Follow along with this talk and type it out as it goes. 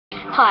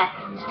Hi,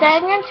 today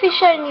I'm going to be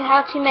showing you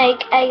how to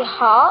make a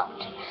heart.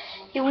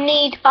 You'll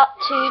need up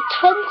to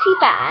 20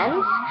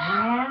 bands.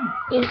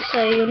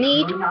 So you'll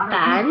need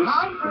bands,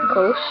 of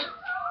course.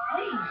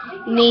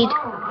 You need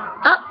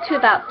up to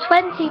about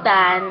 20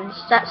 bands.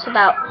 That's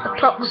about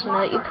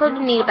approximate. You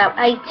probably need about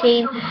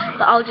 18,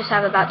 but I'll just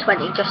have about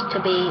 20 just to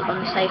be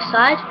on the safe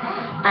side.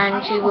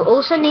 And you will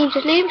also need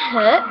your loom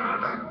hook,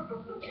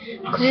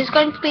 because it's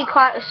going to be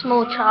quite a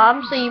small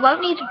charm, so you won't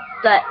need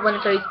like one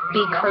of those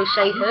big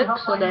crochet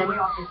hooks or then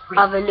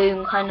other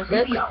loom kind of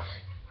hook.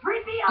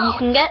 You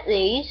can get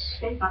these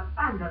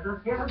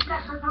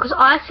because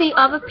I see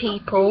other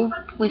people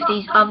with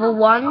these other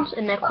ones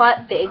and they're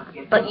quite big,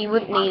 but you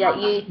wouldn't need that.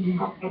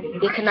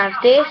 You can have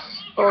this,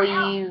 or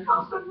you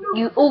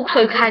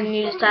also can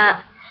use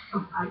that.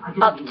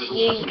 Up to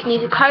you. You can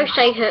use a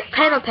crochet hook,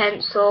 pen or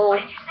pencil.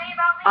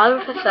 I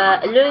would prefer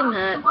a loom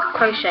hook,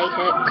 crochet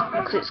hook,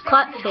 because it's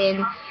quite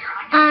thin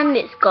and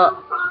it's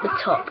got the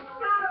top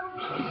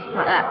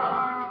like that.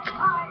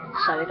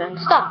 So we're going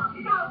to start.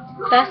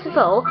 First of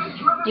all,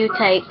 you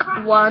take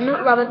one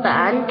rubber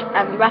band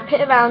and wrap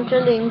it around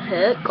your loom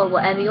hook or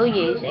whatever you're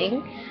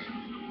using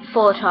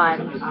 4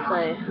 times.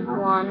 So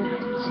 1,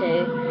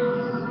 2,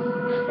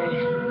 3,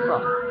 4,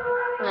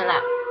 like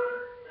that.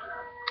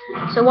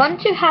 So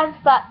once you have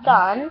that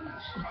done,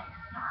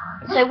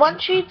 so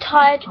once you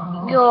tied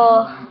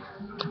your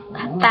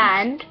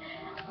band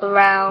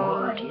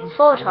around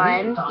 4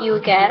 times, you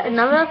will get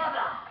another.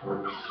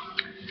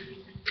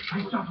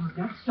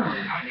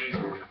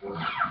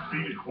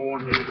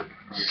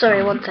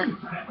 Sorry, one second.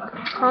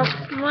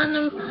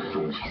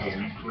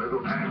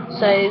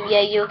 So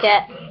yeah, you'll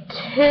get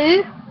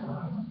 2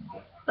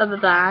 rubber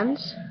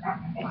bands.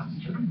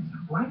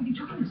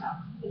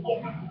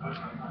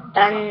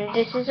 And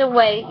this is a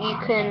way you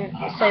can,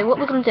 so what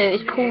we're going to do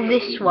is pull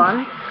this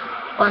one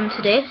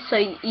onto this, so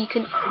you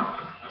can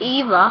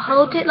either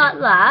hold it like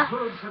that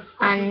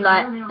and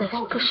like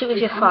push it with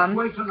your thumb,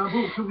 but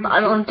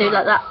I'm not going to do it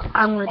like that,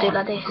 I'm going to do it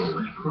like this.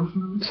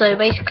 So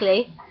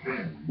basically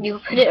you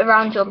put it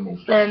around your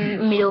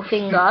middle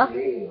finger,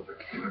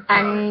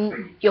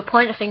 and your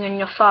pointer finger and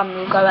your thumb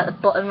will go at the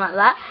bottom like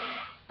that,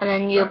 and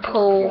then you'll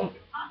pull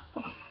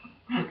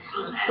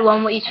the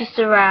one what you twist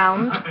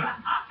around.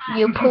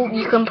 You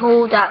can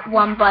pull that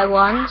one by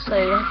one, so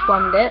that's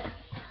one bit.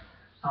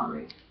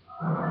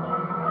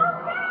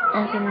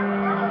 And then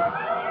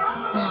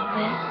that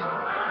bit.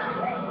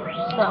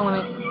 So I'm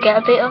gonna get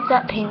a bit of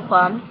that pink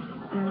one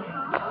and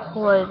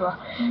pull over.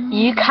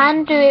 You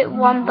can do it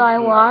one by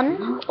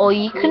one, or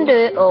you can do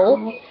it all,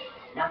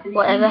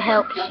 whatever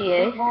helps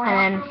you.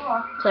 And then,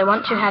 so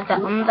once you have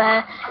that on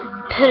there,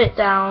 put it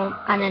down,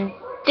 and then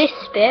this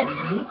bit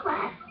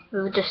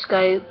will just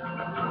go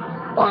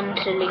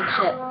onto the loom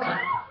hook.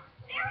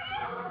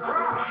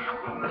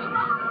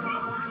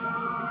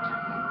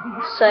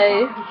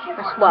 So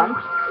that's one.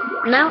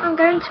 Now I'm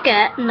going to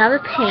get another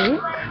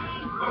pink,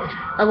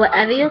 or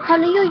whatever your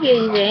colour you're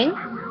using.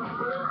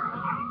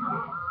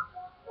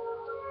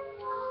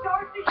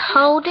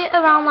 Hold it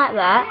around like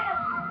that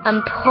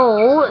and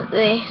pull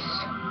this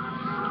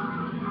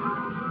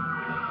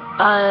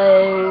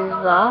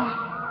over.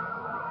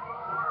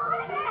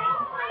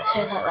 So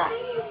like that.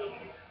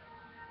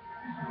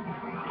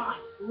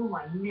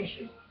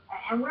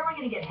 And where am I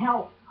going to get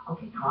help?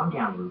 Okay, calm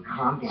down, Lou,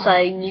 calm down. So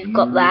you've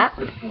got that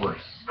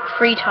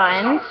 3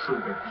 times.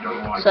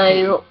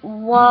 So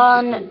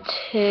 1,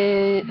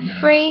 2,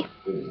 3.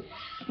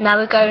 Now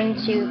we're going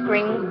to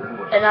bring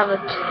another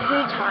 2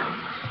 times.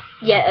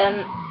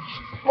 Yeah,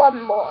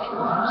 one more.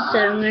 So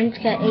I'm going to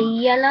get a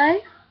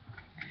yellow.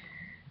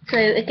 So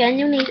again,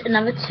 you'll need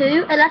another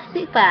 2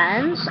 elastic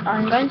bands.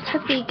 I'm going to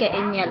be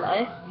getting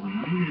yellow.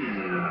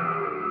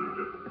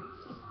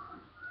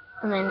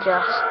 And then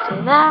just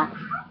do that.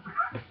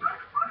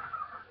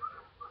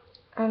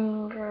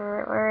 And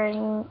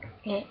bring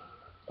it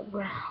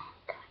round.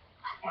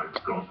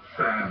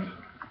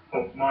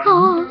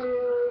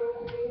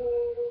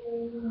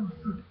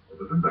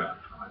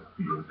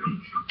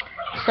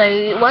 So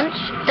once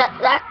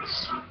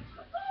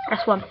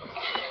that's one.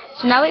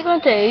 So now what you're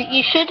going to do,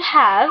 you should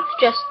have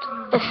just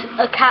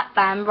a cap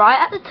band right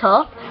at the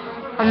top,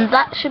 and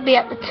that should be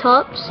at the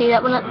top. See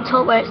that one at the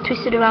top where it's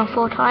twisted around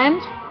 4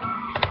 times?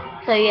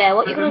 So yeah,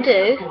 what you're going to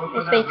do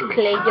is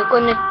basically you're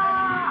going to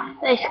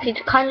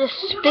to kind of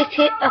split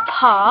it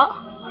apart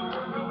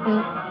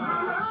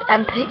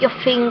and put your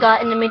finger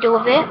in the middle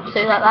of it, so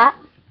like that,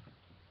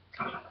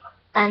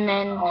 and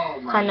then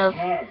kind of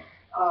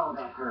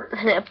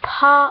pull it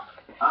apart.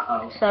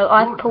 So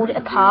I've pulled it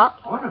apart,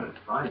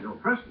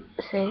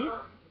 see,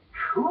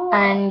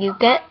 and you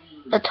get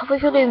the top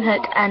of your loom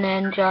hook and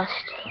then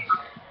just.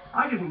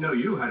 I didn't know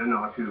you had an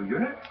R2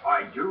 unit.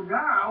 I do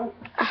now.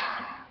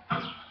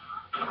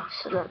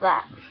 So like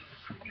that.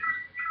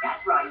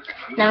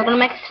 Now we're going to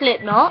make a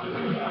slip knot.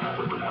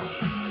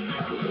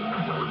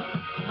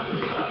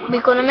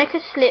 We're going to make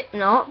a slip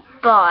knot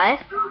by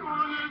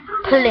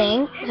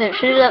pulling, so it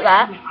should be like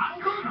that.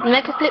 We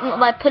make a slip knot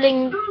by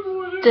pulling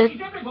the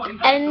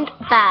end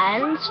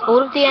bands,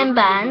 all of the end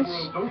bands,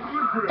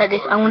 like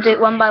this. I'm going to do it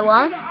one by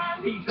one.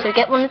 So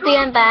get one of the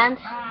end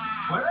bands,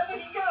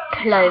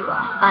 pull over,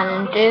 and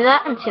then do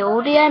that until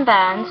all the end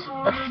bands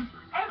are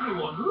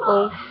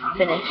all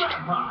finished.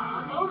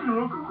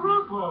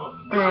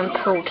 And then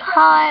pull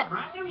tight.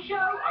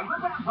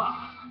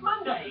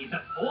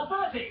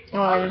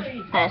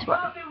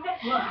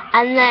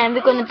 And then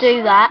we're going to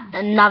do that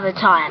another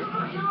time.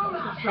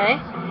 Okay?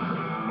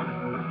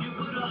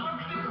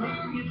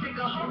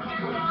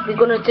 We're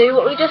going to do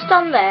what we just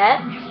done there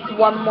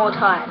one more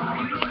time.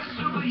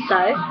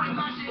 So,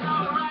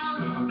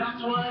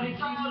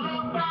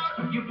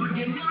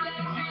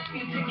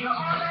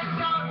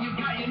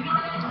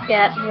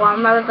 get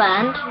one rubber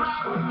band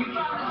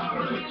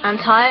and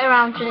tie it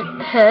around the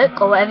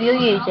hook or whatever you're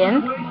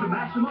using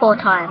 4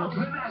 times.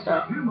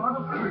 So, 1,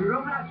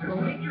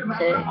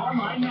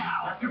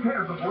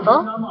 2,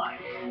 4.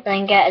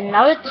 Then get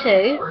another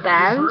 2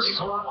 bands,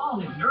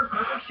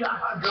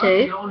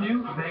 2,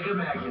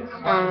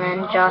 and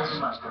then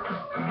just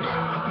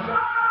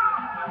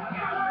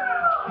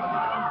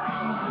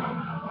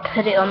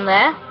put it on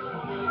there,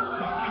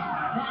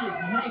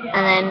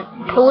 and then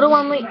pull the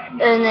one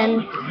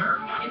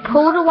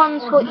pull the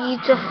ones what you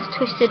just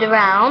twisted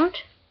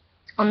around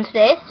onto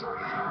this,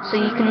 so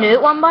you can do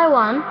it one by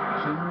one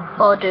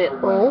or do it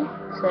all.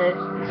 So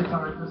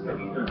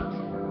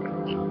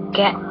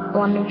get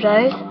one of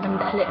those and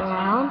pull it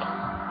around,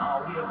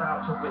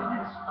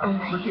 and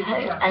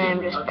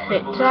then just put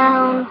it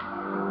down,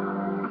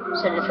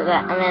 so look at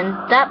that, and then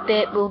that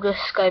bit will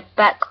just go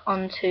back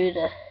onto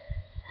the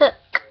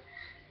hook,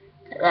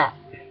 like that.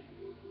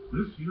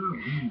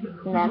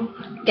 And then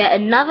get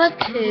another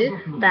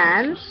 2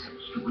 bands,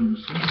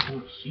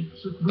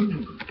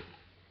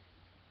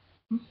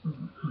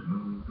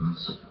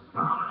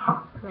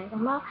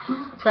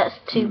 so that's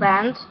 2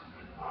 bands.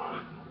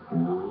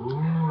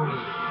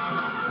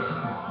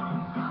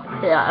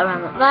 Put that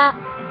around like that,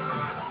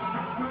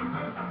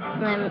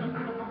 and then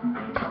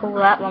pull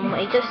that one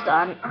what you just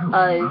done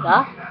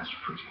over,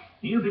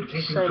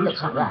 so it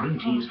looks like that.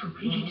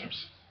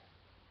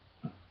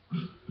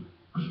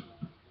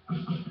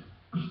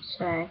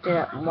 So do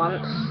that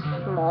once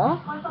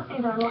more.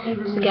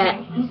 So get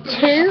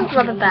 2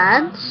 rubber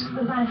bands.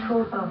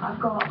 I've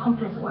got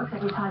confidence that works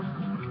every time.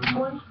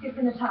 One, dip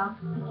in the tub,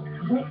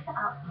 mix it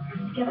up,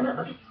 give it a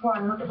little bit of swirl,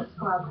 a little bit of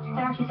scrub.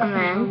 There actually something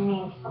really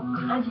neat.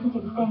 As you can see,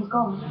 the stain's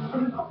gone. So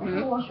we pop this in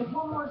the washer,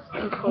 one more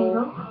stick, pull.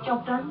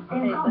 Job done,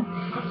 stain's gone.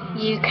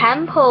 You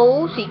can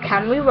pause, you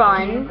can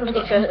rewind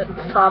if you're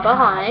far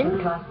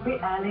behind.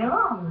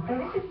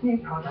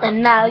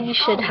 And now you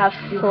should have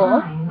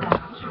 4.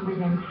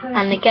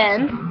 And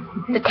again,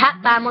 the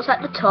cap band was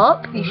at the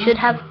top. You should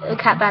have a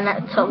cap band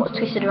at the top, what's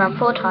twisted around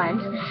 4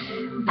 times.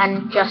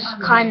 And just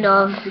kind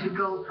of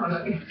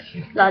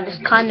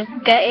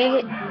get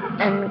it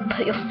and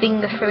put your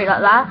finger through it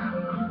like that,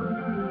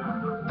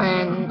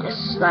 and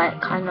just like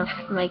kind of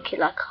make it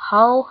like a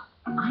hole,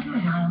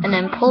 and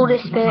then pull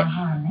this bit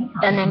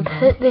and then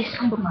put this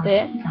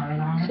bit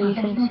so you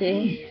can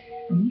see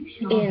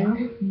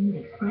in,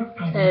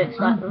 so it's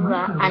like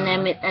that, and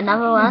then with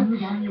another one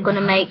I'm going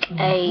to make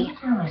a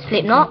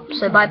slip knot,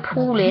 so by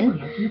pulling,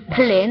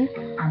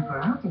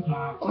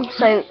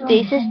 so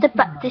this is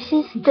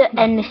the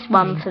endless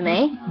one for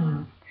me,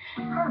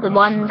 the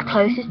one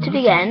closest to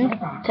the end,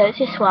 so it's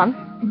this one.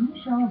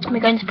 We're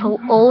going to pull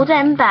all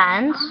them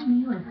bands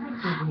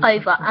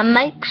over and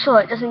make sure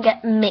it doesn't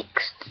get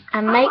mixed,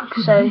 and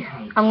so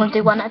I'm going to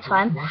do one at a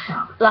time.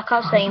 Like I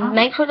was saying,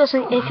 make sure it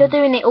doesn't, if you're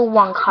doing it all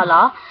one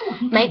colour,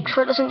 make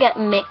sure it doesn't get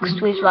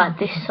mixed with like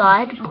this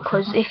side,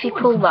 because if you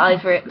pull that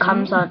over it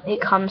comes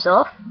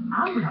off.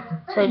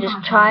 So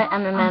just try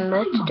and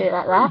remember to do it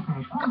like that.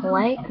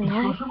 Wait,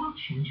 no.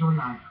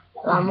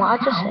 What I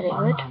just said it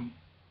would.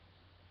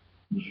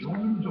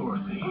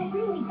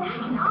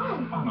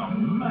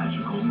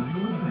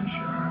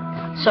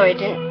 Sorry,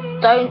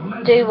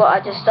 don't do what I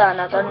just done.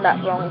 I've done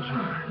that wrong.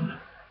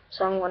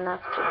 So I'm gonna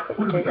have to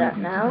quickly do that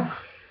now.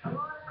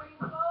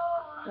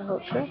 I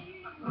hope so.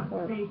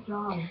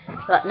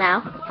 Right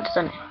now, I've just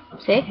done it.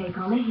 See?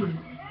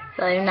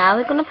 So now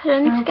we're gonna put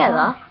them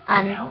together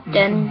and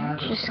then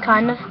just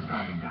kind of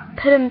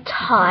put them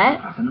tight.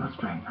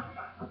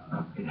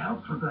 It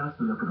helps reverse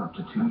the look of up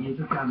to 2 years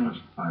of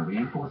damage by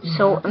reinforcing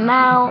sort them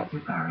out.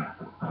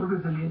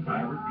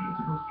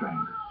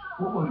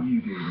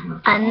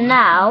 And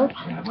now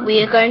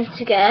we are going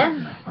to get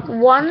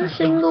 1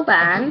 single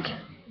band.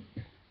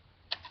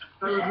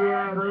 1.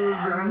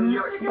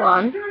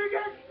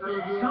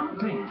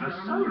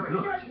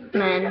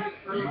 And then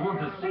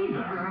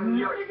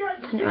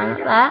put it around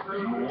like that.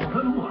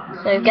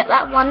 So get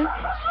that 1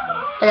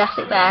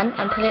 elastic band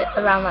and put it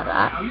around like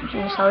that. And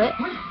just hold it.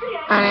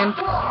 And then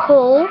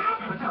pull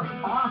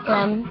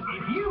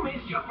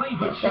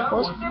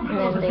circles, and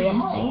then the thing.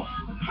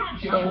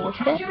 Same with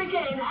it.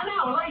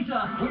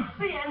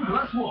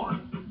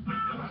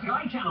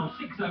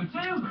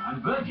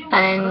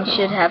 And then you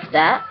should have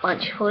that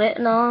once you pull it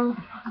along.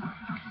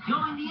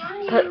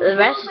 Put the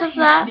rest of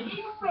that.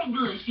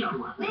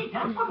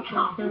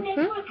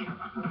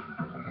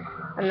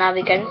 And now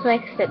we're going to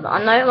make a slip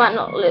knot. I know it might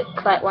not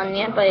look like one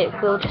yet, but it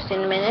will just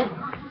in a minute.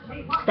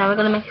 So now we're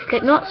going to make a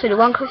slip knot. So the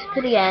one closest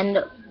to the end,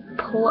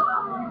 pull it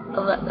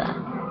over there.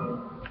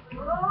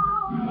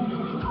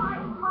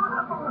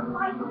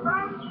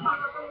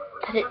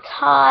 Put it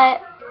tight,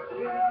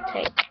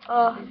 take it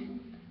off, and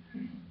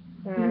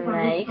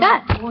there you go.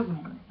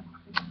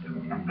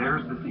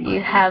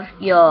 You have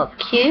your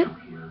cute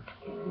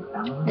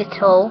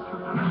little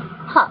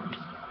heart.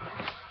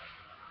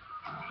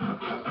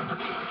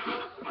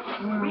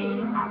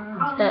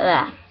 Like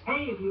that.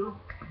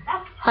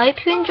 Hope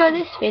you enjoy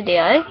this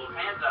video.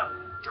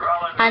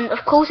 And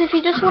of course, if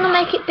you just want to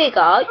make it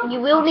bigger, you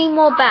will need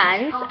more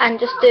bands, and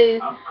just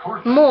do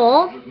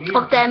more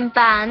of them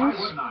bands,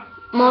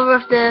 more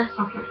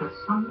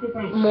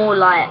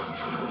like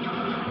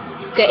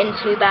getting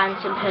 2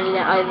 bands and putting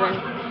it over.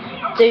 And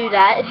do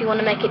that if you want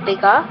to make it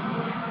bigger.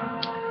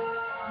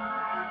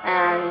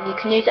 And you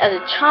can use it as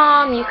a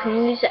charm. You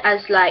can use it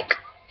as like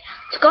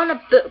to go on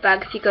a book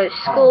bag if you go to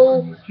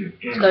school,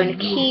 to go in a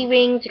key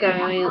ring, to go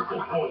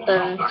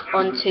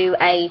onto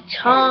a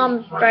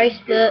charm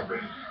bracelet.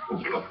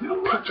 You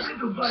could just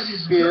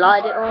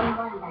slide it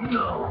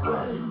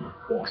on.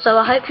 So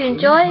I hope you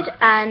enjoyed,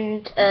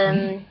 and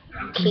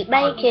keep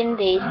making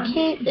these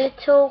cute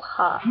little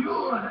hearts.